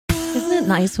Isn't it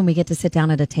nice when we get to sit down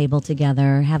at a table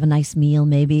together, have a nice meal,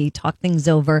 maybe talk things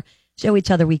over, show each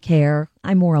other we care?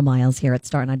 I'm Maura Miles here at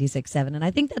Star 96.7, and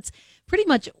I think that's pretty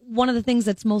much one of the things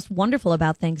that's most wonderful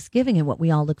about Thanksgiving and what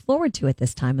we all look forward to at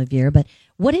this time of year. But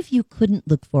what if you couldn't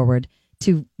look forward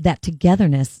to that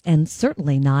togetherness and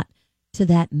certainly not to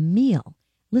that meal?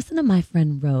 Listen to my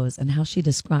friend Rose and how she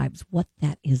describes what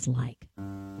that is like.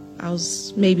 I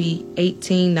was maybe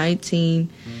 18, 19,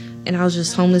 and I was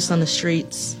just homeless on the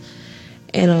streets.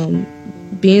 And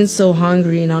being so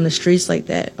hungry and on the streets like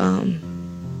that,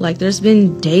 like there's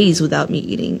been days without me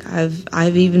eating.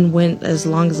 I've even went as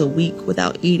long as a week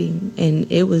without eating,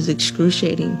 and it was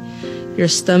excruciating. Your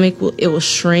stomach will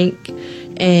shrink,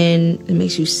 and it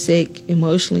makes you sick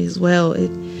emotionally as well. It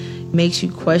makes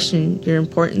you question your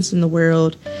importance in the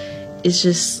world. It's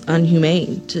just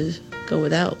unhumane to go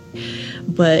without,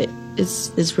 but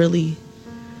it's really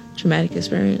traumatic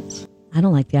experience. I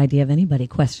don't like the idea of anybody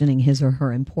questioning his or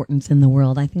her importance in the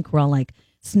world. I think we're all like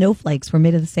snowflakes. We're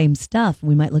made of the same stuff.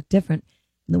 We might look different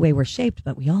in the way we're shaped,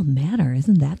 but we all matter.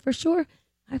 Isn't that for sure?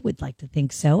 I would like to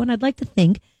think so. And I'd like to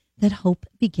think that hope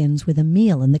begins with a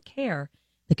meal and the care,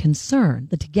 the concern,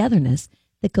 the togetherness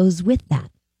that goes with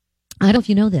that. I don't know if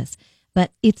you know this,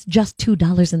 but it's just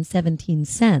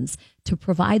 $2.17 to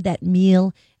provide that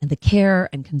meal and the care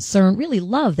and concern, really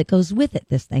love that goes with it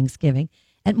this Thanksgiving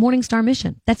at Morning Star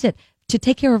Mission. That's it. To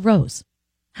take care of Rose.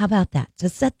 How about that? To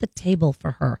set the table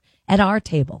for her at our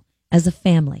table as a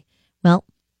family. Well,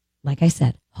 like I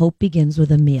said, hope begins with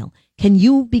a meal. Can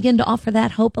you begin to offer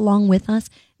that hope along with us?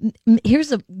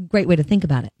 Here's a great way to think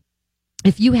about it.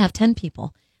 If you have 10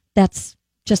 people, that's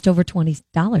just over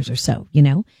 $20 or so, you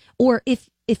know? Or if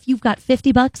you've got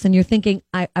 $50 and you're thinking,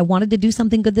 I wanted to do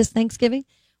something good this Thanksgiving,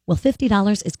 well,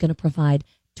 $50 is going to provide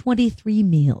 23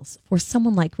 meals for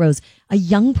someone like Rose, a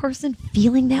young person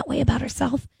feeling that way about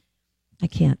herself. I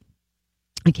can't.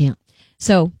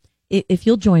 So if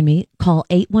you'll join me, call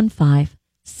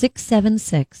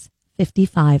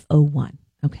 815-676-5501.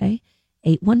 Okay?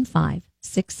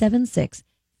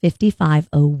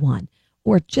 815-676-5501.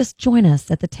 Or just join us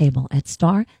at the table at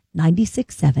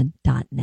star967.net.